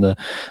 just on the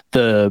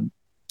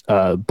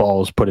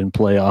balls put in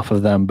play off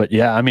of them. But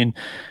yeah, I mean,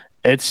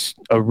 it's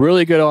a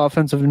really good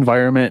offensive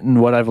environment.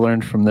 And what I've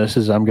learned from this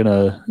is I'm going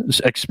to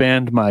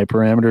expand my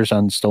parameters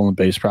on stolen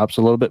base props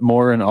a little bit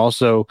more. And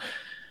also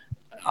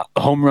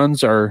home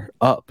runs are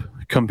up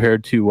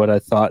compared to what I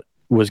thought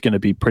was going to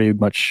be pretty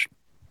much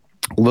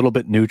a little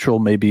bit neutral,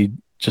 maybe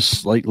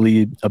just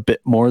slightly a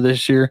bit more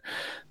this year.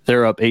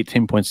 They're up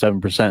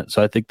 18.7%.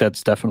 So I think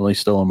that's definitely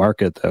still a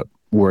market that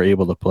we're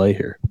able to play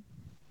here.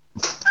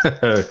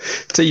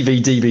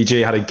 TV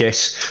DBJ had a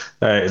guess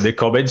in the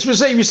comments. Was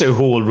they was a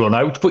whole run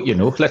out, but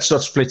let's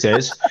not split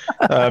hairs.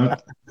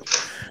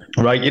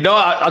 Right.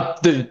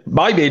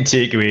 My main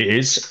takeaway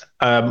is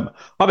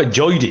I've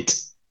enjoyed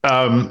it.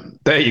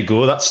 There you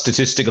go. That's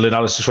statistical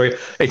analysis for you.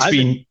 It's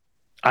been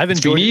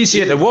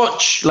easier to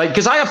watch. Like,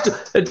 because I have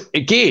to,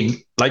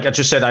 again, like I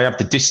just said, I have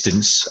the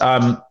distance.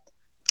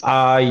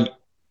 I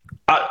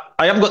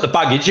haven't got the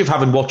baggage of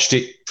having watched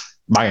it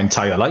my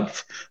entire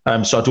life.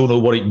 So I don't know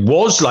what it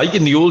was like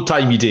in the old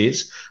timey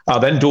days. I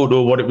then don't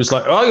know what it was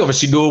like. I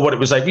obviously know what it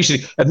was like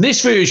recently. And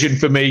this version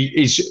for me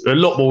is a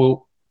lot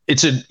more,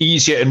 it's an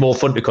easier and more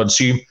fun to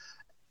consume.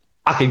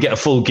 I can get a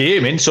full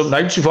game in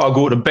sometimes before I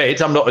go to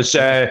bed. I'm not as,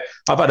 I've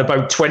had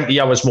about 20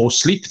 hours more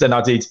sleep than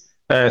I did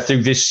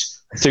through this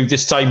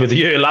time of the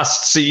year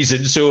last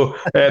season. So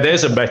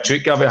there's a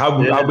metric. I mean,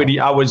 how many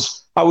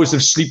hours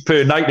of sleep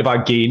per night have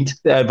I gained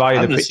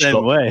via the pitch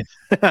clock? Way.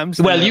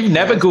 Well, you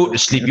never go to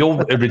sleep.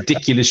 You're a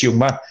ridiculous young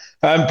man.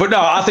 But no,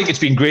 I think it's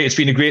been great. It's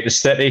been a great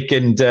aesthetic,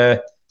 and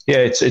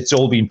it's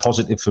all been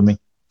positive for me.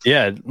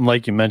 Yeah,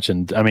 like you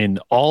mentioned, I mean,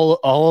 all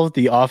of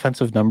the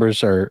offensive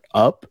numbers are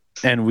up,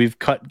 and we've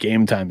cut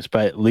game times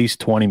by at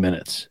least 20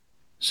 minutes.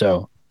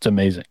 So it's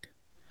amazing.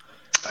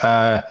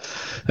 And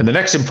the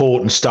next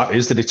important stat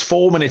is that it's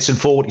 4 minutes and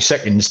 40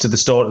 seconds to the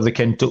start of the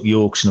Kentucky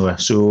Oaks, Noah.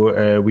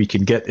 So we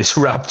can get this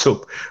wrapped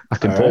up. I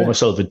can pour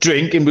myself a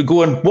drink, and we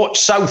go and watch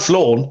South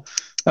Lawn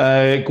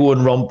go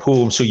and romp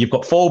home. So you've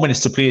got 4 minutes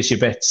to place your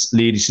bets,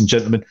 ladies and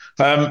gentlemen.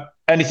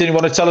 Anything you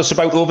want to tell us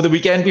about over the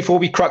weekend before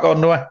we crack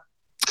on, Noah?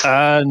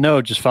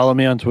 No, just follow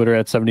me on Twitter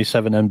at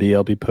 77MB.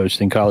 I'll be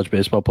posting college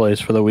baseball plays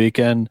for the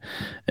weekend.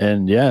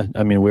 And yeah,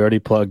 I mean, we already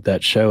plugged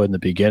that show in the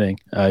beginning.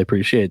 I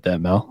appreciate that,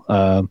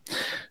 Mel.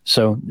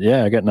 So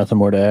yeah, I got nothing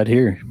more to add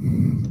here.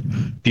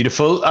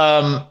 Beautiful.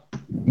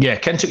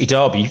 Kentucky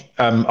Derby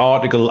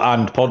article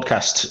and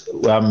podcast.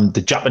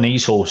 The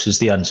Japanese horse is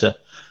the answer.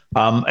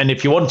 And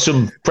if you want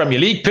some Premier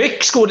League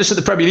picks, go to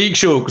the Premier League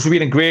show because we've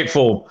been in great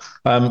form.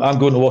 I'm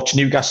going to watch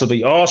Newcastle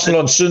beat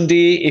Arsenal on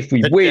Sunday. If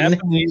we win, the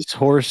Japanese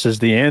horse is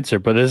the answer,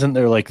 but isn't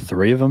there like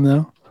 3 of them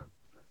though?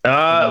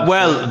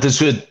 Well,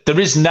 there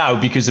is now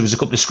because there was a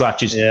couple of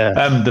scratches.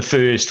 Yeah. The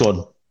first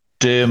one,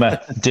 Derma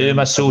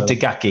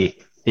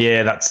Sotagake.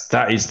 Yeah,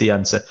 that is the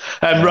answer.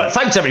 Right,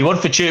 thanks everyone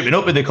for chirping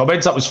up in the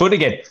comments. That was fun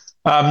again.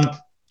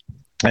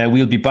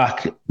 We'll be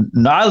back.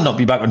 I'll not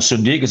be back on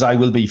Sunday because I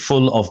will be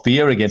full of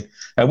beer again.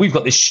 We've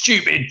got this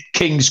stupid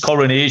King's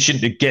coronation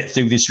to get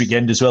through this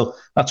weekend as well.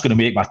 That's going to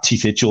make my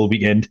teeth itch all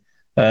weekend.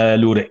 A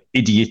load of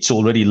idiots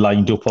already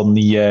lined up on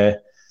the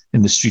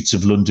in the streets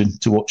of London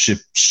to watch a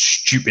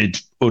stupid,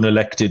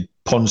 unelected,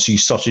 Ponzi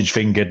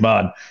sausage-fingered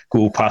man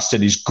go past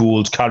in his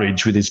gold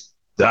carriage with his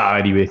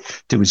anyway,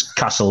 to his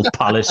castle,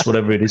 palace,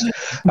 whatever it is.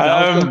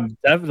 Malcolm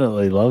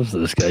definitely loves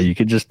this guy. You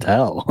can just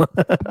tell.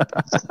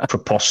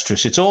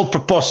 Preposterous. It's all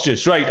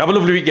preposterous. Right, have a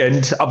lovely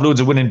weekend. Have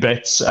loads of winning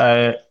bets.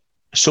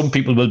 Some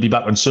people will be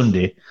back on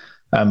Sunday.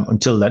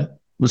 Until then,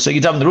 we'll see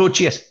you down the road.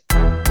 Cheers.